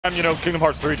You know, Kingdom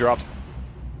Hearts 3 dropped.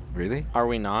 Really? Are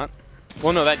we not?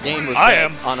 Well, no, that game was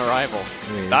on arrival.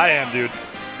 I am, dude.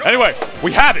 Anyway,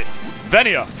 we have it.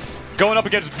 Venia going up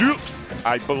against Dill.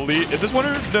 I believe. Is this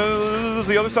winner? No, this is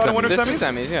the other side of winner semis? This is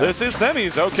semis, yeah. This is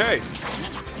semis, okay.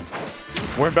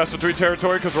 We're in best of 3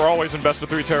 territory because we're always in best of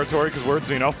 3 territory because we're at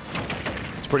Xeno.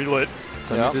 It's pretty lit.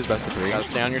 Semis is best of 3. Gotta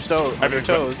stay on your toes.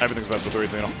 Everything's best of 3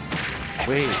 at Xeno.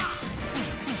 Wait.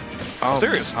 I'm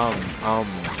serious.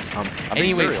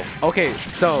 Anyways, okay,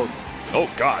 so. Oh,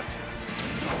 God.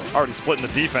 Already splitting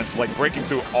the defense, like breaking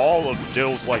through all of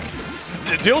Dill's, like.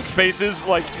 Dill spaces,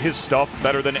 like, his stuff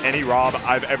better than any Rob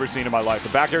I've ever seen in my life. The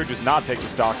back air does not take the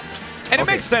stock. And it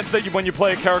makes sense that when you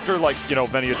play a character like, you know,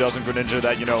 Venia does in Greninja,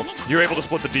 that, you know, you're able to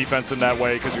split the defense in that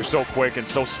way because you're so quick and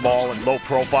so small and low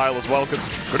profile as well. Because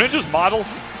Greninja's model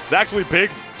is actually big,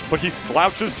 but he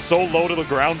slouches so low to the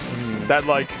ground that,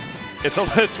 like,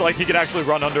 it's like he can actually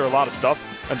run under a lot of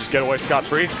stuff and just get away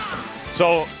scot-free.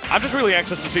 So I'm just really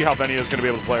anxious to see how Venia is going to be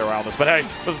able to play around this. But hey,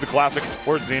 this is the classic.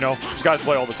 We're at Xeno. These guys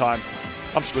play all the time.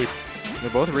 I'm sleep. They're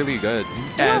both really good.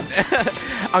 And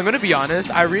I'm going to be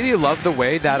honest, I really love the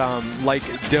way that, like,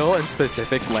 Dill in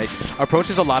specific, like,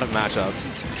 approaches a lot of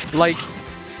matchups. Like,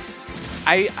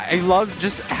 I love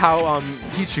just how,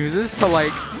 he chooses to,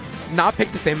 like, not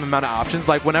pick the same amount of options.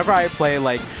 Like, whenever I play,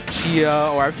 like, Chia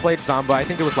or I've played Zamba, I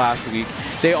think it was last week,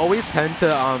 they always tend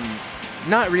to,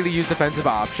 not really use defensive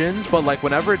options, but, like,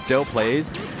 whenever Dill plays,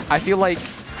 I feel like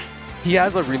he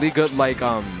has a really good, like,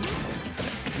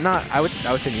 I would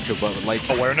say neutral, but like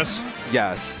awareness.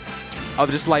 Yes, of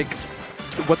just like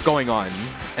what's going on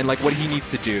and like what he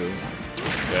needs to do.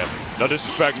 Yeah, no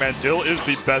disrespect, man. Dill is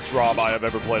the best Rob I have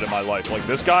ever played in my life. Like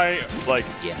this guy, like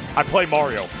I play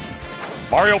Mario.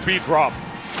 Mario beats Rob.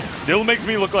 Dill makes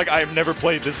me look like I have never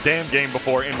played this damn game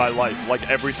before in my life. Like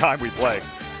every time we play.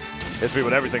 It's me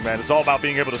with everything, man. It's all about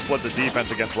being able to split the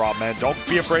defense against Rob, man. Don't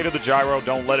be afraid of the gyro.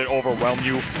 Don't let it overwhelm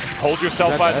you. Hold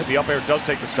yourself out as the up air does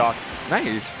take the stock.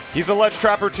 Nice. He's a ledge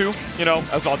trapper too, you know,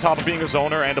 as on top of being a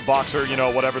zoner and a boxer, you know,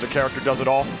 whatever the character does it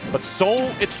all. But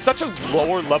it's such a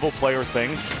lower level player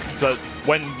thing. So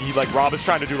when he, like, Rob is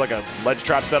trying to do like a ledge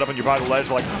trap setup and you're by the ledge,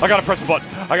 like, I gotta press a button.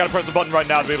 I gotta press a button right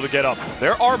now to be able to get up.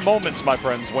 There are moments, my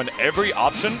friends, when every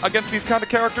option against these kind of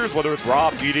characters, whether it's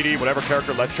Rob, DDD, whatever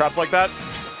character ledge traps like that,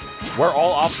 where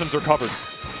all options are covered.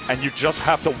 And you just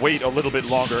have to wait a little bit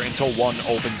longer until one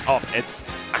opens up.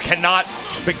 I cannot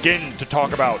begin to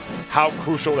talk about how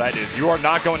crucial that is. You are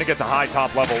not going to get to high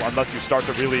top level unless you start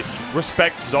to really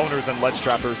respect zoners and ledge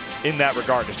trappers in that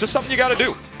regard. It's just something you got to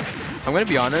do. I'm going to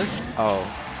be honest. Oh,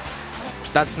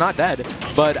 that's not dead.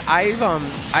 But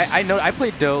I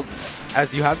played Dill,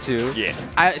 as you have too. Yeah.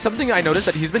 Something I noticed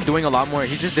that he's been doing a lot more.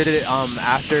 He just did it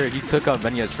after he took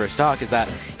Venia's first stock. Is that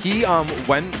he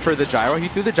went for the gyro. He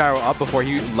threw the gyro up before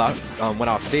he went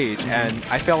off stage, and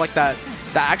I felt like that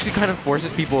actually kind of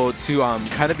forces people to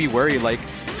kind of be worried, like,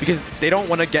 because they don't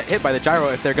want to get hit by the gyro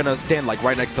if they're gonna stand like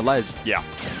right next to ledge. Yeah.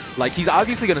 Like he's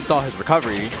obviously gonna stall his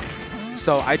recovery.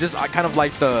 So I kind of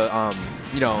like the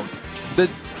you know, the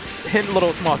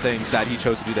little small things that he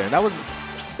chose to do there, and that was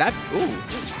that.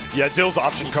 Ooh. Yeah, Dill's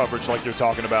option coverage, like you're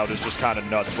talking about, is just kind of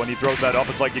nuts. When he throws that up,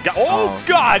 it's like you got. Oh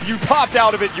God, you popped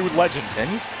out of it, you legend. And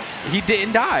he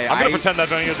didn't die. I'm gonna pretend that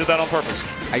Venia did that on purpose.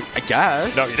 I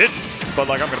guess. No, he didn't. But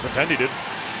like, I'm gonna pretend he did.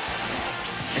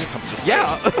 I'm just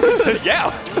yeah.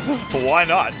 But why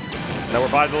not? Now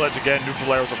we're by the ledge again.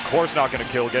 Neutral air is of course not gonna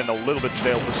kill. Getting a little bit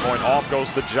stale at this point. Off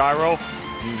goes the gyro.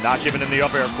 Not giving in the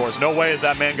up air, of course. No way is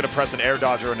that man going to press an air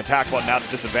dodge or an attack button out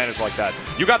of disadvantage like that.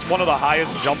 You got one of the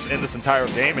highest jumps in this entire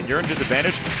game, and you're in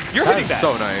disadvantage. You're hitting that.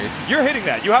 So nice. You're hitting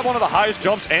that. You have one of the highest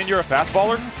jumps, and you're a fast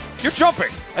faller. You're jumping,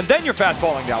 and then you're fast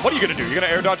falling down. What are you going to do? You're going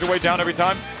to air dodge your way down every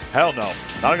time? Hell no.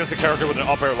 Not against a character with an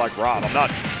up air like Rob. I'm not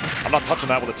touching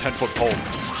that with a 10-foot pole.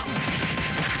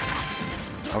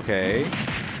 Okay.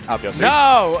 Yeah, see?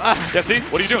 No! Yeah, see?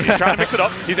 What are you doing? He's trying to mix it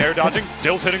up. He's air dodging.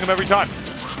 Dill's hitting him every time.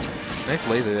 Nice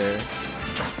laser there.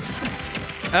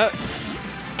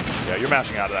 Yeah, you're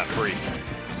mashing out of that free.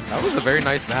 That was a very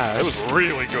nice mash. It was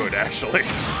really good, actually.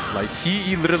 Like,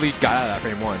 he literally got out of that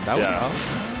frame one. That was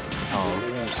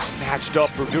Ooh, snatched up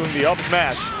for doing the up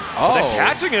smash. Oh. Then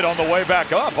catching it on the way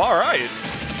back up. All right.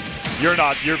 You're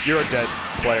a dead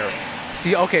player.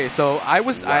 See, okay, so I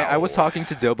was talking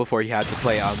to Dill before he had to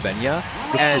play Venia,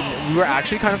 and we were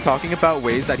actually kind of talking about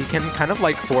ways that he can kind of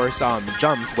like force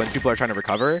jumps when people are trying to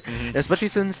recover, and especially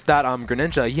since that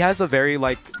Greninja, he has a very,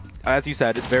 like, as you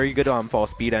said, very good fall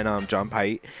speed and jump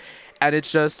height, and it's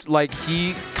just like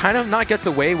he kind of not gets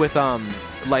away with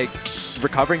like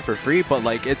recovering for free, but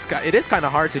like it is kind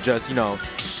of hard to just, you know,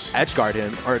 edge guard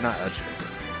him, or not edge.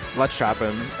 let's trap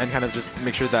him and kind of just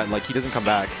make sure that like he doesn't come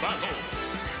back.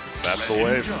 That's the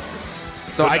wave.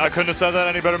 So I couldn't have said that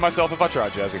any better myself if I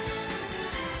tried, Jazzy.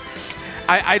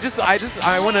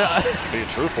 I want to being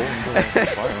truthful.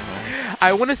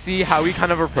 I want to see how he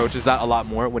kind of approaches that a lot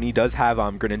more when he does have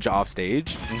Greninja off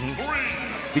stage,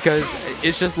 because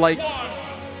it's just like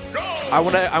I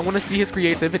want to see his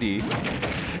creativity.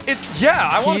 Yeah,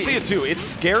 I want to see it too. It's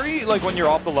scary, like when you're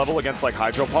off the level against like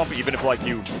Hydro Pump, even if like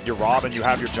you're Rob and you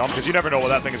have your jump, because you never know what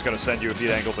that thing is going to send you if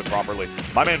he angles it properly.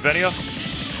 My man Venia,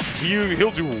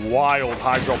 he'll do wild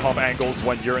Hydro Pump angles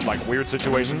when you're in like weird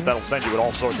situations that'll send you at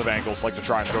all sorts of angles, like to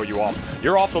try and throw you off.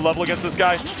 You're off the level against this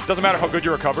guy, doesn't matter how good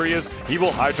your recovery is, he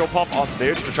will Hydro Pump on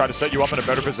stage to try to set you up in a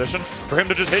better position for him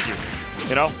to just hit you.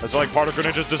 You know, it's like part of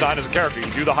Greninja's design as a character.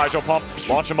 You do the Hydro Pump,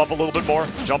 launch him up a little bit more,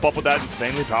 jump up with that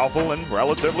insanely powerful and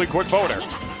relatively quick forward air.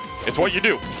 It's what you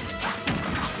do.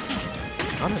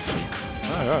 Honestly.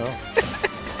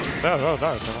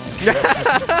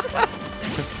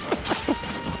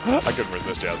 I couldn't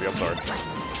resist, Jazzy. I'm sorry.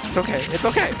 It's okay. It's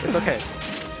okay. It's okay.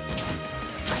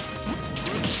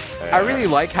 I really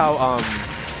like how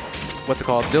what's it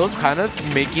called? Dill's kind of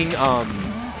making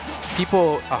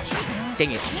people. Oh,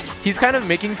 dang it! He's kind of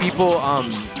making people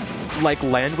like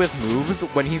land with moves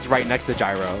when he's right next to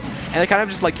Gyro, and it kind of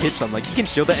just like hits them. Like he can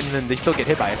shield it, and then they still get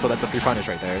hit by it. So that's a free punish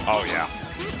right there. Oh yeah.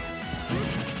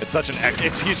 It's such an.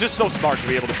 He's just so smart to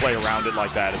be able to play around it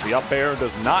like that. As the up air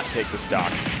does not take the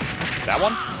stock. That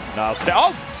one? No,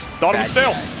 oh, thought it was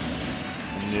stale.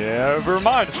 Never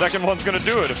mind. The second one's going to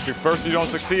do it. If you first you don't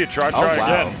succeed, try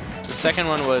again. The second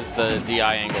one was the DI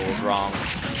angle was wrong.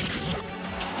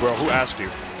 Bro, who asked you?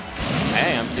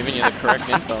 Hey, I'm giving you the correct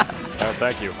info.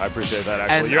 Thank you. I appreciate that,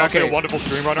 actually. You're actually a wonderful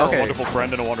stream runner, a wonderful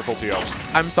friend, and a wonderful TO.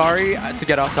 I'm sorry to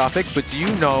get off topic, but do you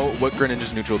know what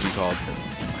Greninja's neutral will be called?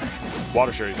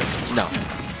 Water Shuri. No.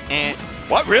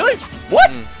 What? Really?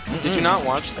 What? Did you not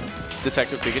watch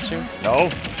Detective Pikachu?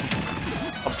 No.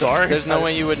 I'm sorry. There's no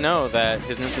way you would know that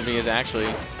his neutral B is actually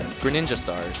Greninja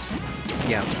stars.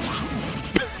 Yeah.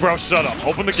 Bro, shut up.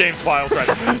 Open the games files right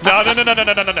now.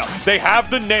 No. They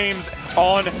have the names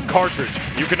on cartridge.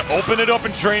 You can open it up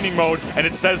in training mode, and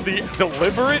it says the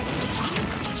deliberate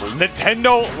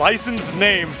Nintendo licensed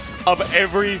name of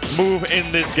every move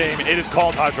in this game. It is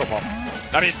called Hydro Pump.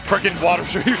 I mean, freaking Water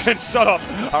Shuri. You can shut up.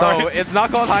 It's not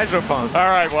called Hydro Pump. All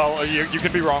right, well, you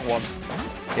can be wrong once.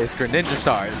 It's Greninja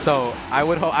Stars. So I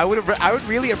would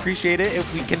really appreciate it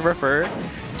if we can refer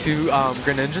to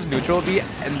Greninja's neutral B,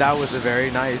 and that was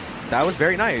very nice.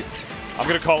 I'm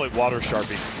gonna call it Water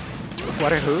Sharpie.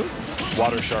 Water who?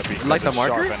 Water Sharpie. Like the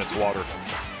marker? Sharp and it's water.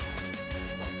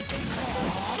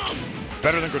 It's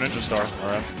better than Greninja Star. All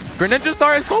right. Greninja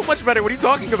Star is so much better. What are you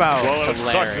talking about? Well, it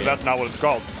sucks because that's not what it's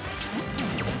called.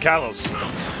 Kalos.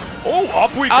 Oh,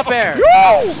 up air.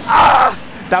 No!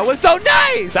 That was so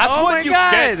nice! That's oh what my you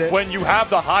God. get when you have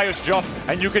the highest jump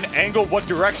and you can angle what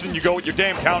direction you go with your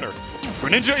damn counter.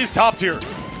 Greninja is top tier.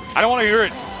 I don't want to hear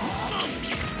it.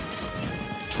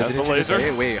 That's the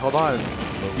laser. Wait, hold on.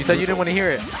 You said you didn't want to hear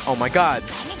it. Oh my God.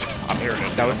 I'm hearing it.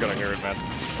 I'm going to hear it, man.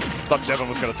 I thought Devin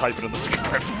was going to type it in the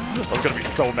script. I was going to be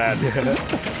so mad.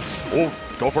 Oh,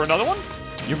 go for another one?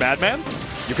 You madman?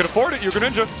 You can afford it. You're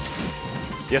Greninja.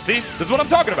 You see? This is what I'm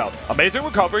talking about. Amazing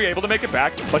recovery, able to make it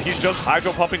back, but he's just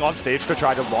Hydro Pumping on stage to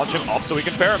try to launch him up so he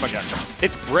can fair him again.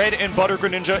 It's bread and butter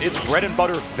Greninja. It's bread and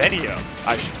butter Venia,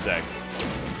 I should say.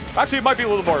 Actually, it might be a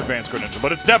little more advanced Greninja,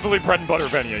 but it's definitely bread and butter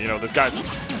Venia. You know, this guy's,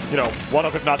 one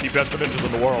of, if not the best Greninjas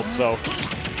in the world, so.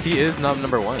 He is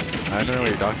number one. I don't know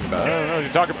what you're talking about. I don't know what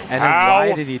you're talking about. And how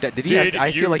why did he die?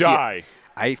 I feel like die?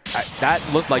 That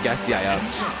looked like SDI up.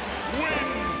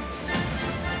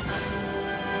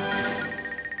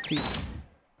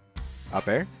 Up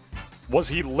air? Was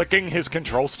he licking his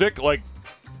control stick? Like,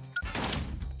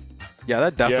 yeah,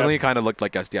 that definitely kind of looked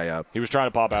like SDI up. He was trying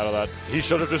to pop out of that. He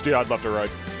should have just DI'd left or right.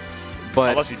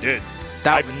 But unless he did.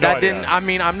 That didn't. I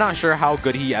mean, I'm not sure how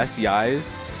good he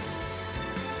SDIs.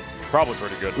 Probably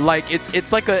pretty good. Like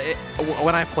it's like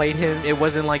when I played him, it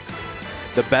wasn't like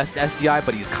the best SDI,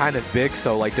 but he's kind of big.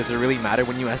 So like, does it really matter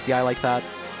when you SDI like that?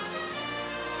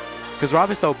 Because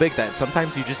Rob is so big that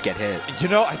sometimes you just get hit.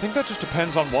 I think that just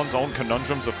depends on one's own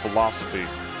conundrums of philosophy,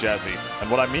 Jazzy.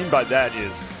 And what I mean by that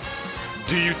is,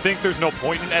 do you think there's no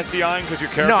point in SDIing because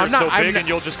your character is so big and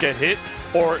you'll just get hit?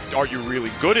 Or are you really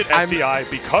good at SDI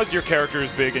because your character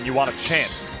is big and you want a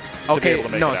chance to be able to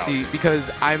make it out? See,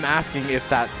 because I'm asking if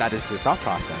that is his thought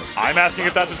process. I'm asking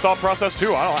if that's his thought process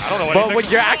too. I don't know anything. But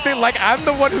you're acting like I'm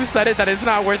the one who said it that it's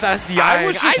not worth SDIing.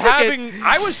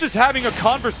 I was just having a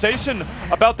conversation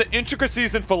about the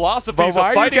intricacies and philosophies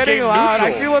of fighting game loud?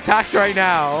 neutral. I feel attacked right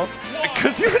now.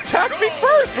 Because you attacked me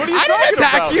first. What are you talking about? I didn't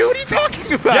attack you. What are you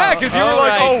talking about? Yeah, because you were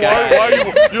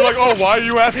like, oh, why are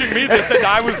you asking me this? And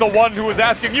I was the one who was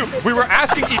asking you. We were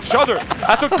asking each other.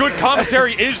 That's what good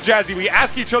commentary is, Jazzy. We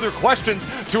ask each other questions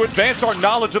to advance our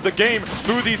knowledge of the game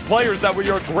through these players that we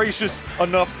are gracious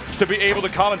enough to be able to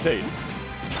commentate.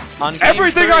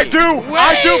 Everything I do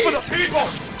for the people.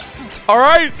 All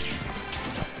right?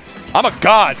 I'm a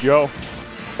god, yo.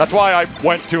 That's why I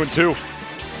went 2-2.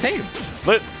 Same.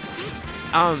 Lit.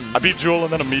 I beat Jewel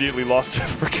and then immediately lost to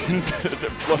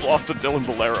Dylan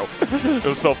Valero. It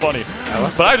was so funny.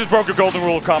 But I just broke a golden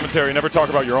rule of commentary. Never talk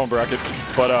about your own bracket.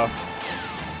 But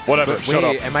whatever. But shut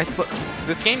up. am I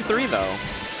This game 3 though.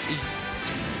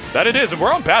 That it is, and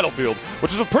we're on Battlefield,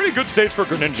 which is a pretty good stage for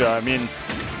Greninja. I mean,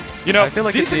 you know, I feel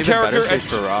like decent it's even character better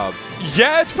stage for Rob.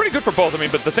 Yeah, it's pretty good for both. I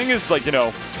mean, but the thing is, like, you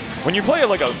know, when you play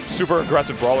like a super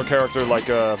aggressive brawler character, like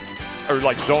or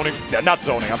like zoning, not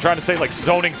zoning. I'm trying to say like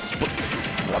zoning.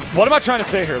 What am I trying to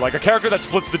say here? Like a character that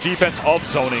splits the defense of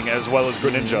zoning as well as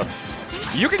Greninja.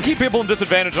 You can keep people in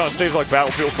disadvantage on a stage like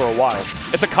Battlefield for a while.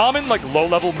 It's a common, like,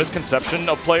 low-level misconception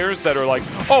of players that are like,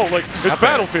 oh, like, it's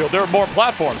Battlefield, there are more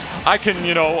platforms. I can,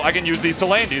 you know, I can use these to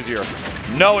land easier.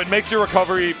 No, it makes your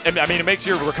recovery, I mean, it makes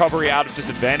your recovery out of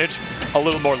disadvantage a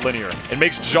little more linear. It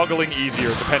makes juggling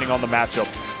easier depending on the matchup.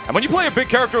 And when you play a big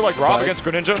character like Rob against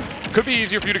Greninja, it could be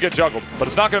easier for you to get juggled. But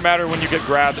it's not going to matter when you get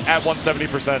grabbed at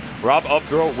 170%. Rob up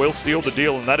throw will seal the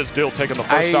deal, and that is Dill taking the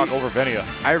first stock over Venia.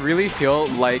 I really feel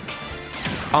like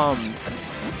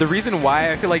the reason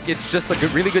why I feel like it's just like a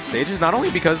really good stage is not only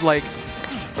because like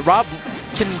Rob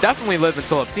can definitely live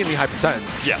until obscenely high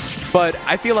percents. Yes. But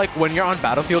I feel like when you're on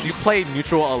Battlefield, you play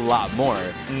neutral a lot more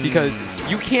because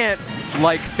you can't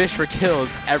like fish for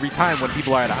kills every time when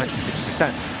people are at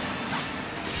 150%.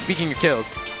 Speaking of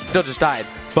kills, Dill just died,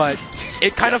 but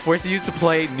it kind of forces you to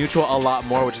play neutral a lot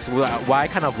more, which is why I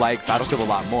kind of like Battlefield a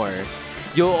lot more.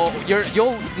 You'll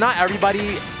not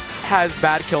everybody has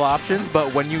bad kill options,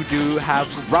 but when you do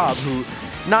have Rob, who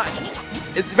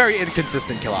it's very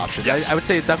inconsistent kill options. Yes. I would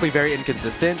say it's definitely very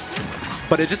inconsistent,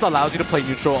 but it just allows you to play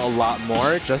neutral a lot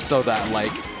more, just so that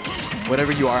like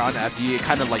whenever you are on FD, it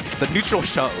kind of like the neutral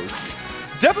shows.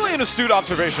 Definitely an astute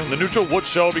observation. The neutral would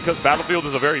show because Battlefield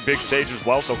is a very big stage as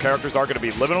well, so characters are going to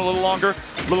be living a little longer,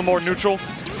 a little more neutral.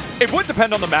 It would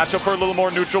depend on the matchup for a little more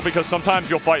neutral because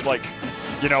sometimes you'll fight like,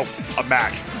 you know, a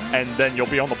Mac, and then you'll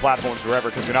be on the platforms forever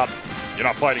because you're not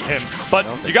fighting him. But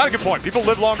you got a good point. People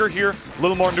live longer here, a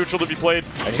little more neutral to be played.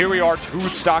 And here we are, 2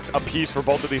 stocks apiece for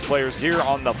both of these players here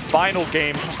on the final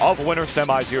game of winter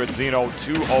semis here at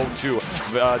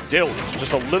Xeno202. Dill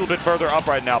just a little bit further up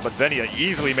right now, but Venia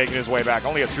easily making his way back.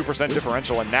 Only a 2%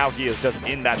 differential, and now he is just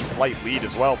in that slight lead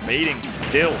as well, baiting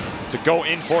Dill to go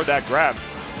in for that grab.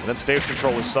 And then stage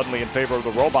control is suddenly in favor of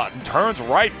the robot and turns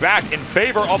right back in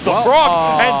favor of the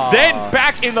frog. And then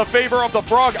back in the favor of the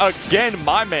frog again.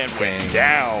 My man went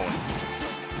down.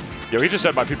 Yo, he just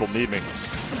said my people need me.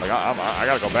 Like, I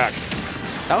gotta go back.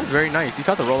 That was very nice. He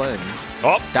caught the roll in.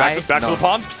 Oh, back to the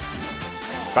pond.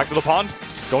 Back to the pond.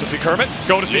 Going to see Kermit.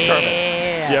 Going to see Kermit.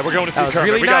 Yeah, we're going to see Kermit.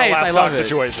 Really we got nice. a last stock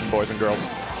situation, boys and girls.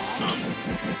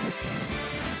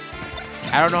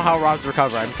 I don't know how Rob's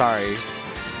recover. I'm sorry.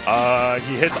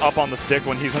 He hits up on the stick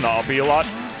when he's in the uppy a lot,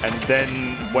 and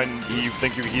then when you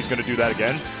think he's going to do that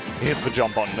again, he hits the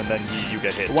jump button, and then you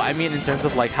get hit. Well, I mean, in terms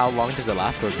of like how long does it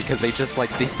last for? Because they just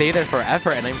like they stay there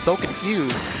forever, and I'm so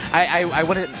confused. I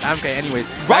wouldn't. Okay, anyways.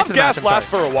 Rob's gas lasts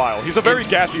for a while. He's a very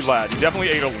gassy lad. He definitely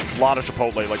ate a lot of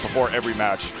Chipotle like before every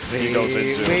match he goes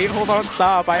into. Wait, hold on,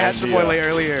 stop! I had Chipotle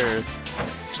earlier.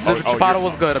 The Chipotle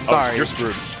was good. I'm sorry. You're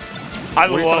screwed. I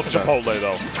love Chipotle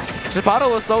though.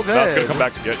 Chipotle was so good. That's gonna come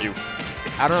back to get you.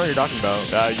 I don't know what you're talking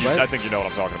about. I think you know what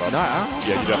I'm talking about. No, I don't.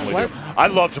 Yeah, you definitely do. I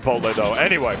love Chipotle though.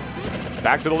 Anyway,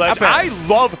 back to the ledge. I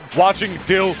love watching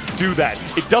Dill do that.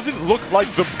 It doesn't look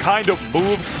like the kind of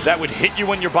move that would hit you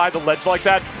when you're by the ledge like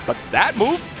that, but that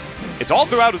move, it's all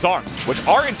throughout his arms, which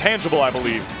are intangible, I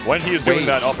believe, when he is doing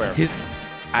that up air.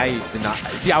 I did not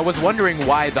see. I was wondering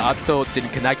why the up tilt didn't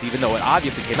connect, even though it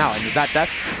obviously came out. And is that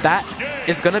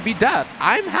is gonna be death?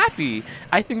 I'm happy.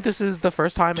 I think this is the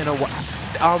first time in a while.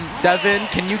 Devin,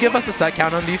 can you give us a set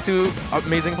count on these two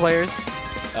amazing players?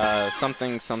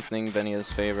 Something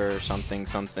Venia's favor. Something.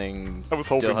 I was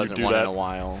hoping Dill hasn't won in a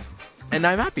while. And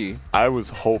I'm happy. I was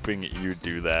hoping you'd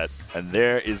do that. And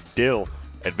there is Dill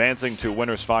advancing to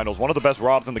winners finals. One of the best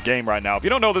Robs in the game right now. If you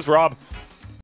don't know this Rob,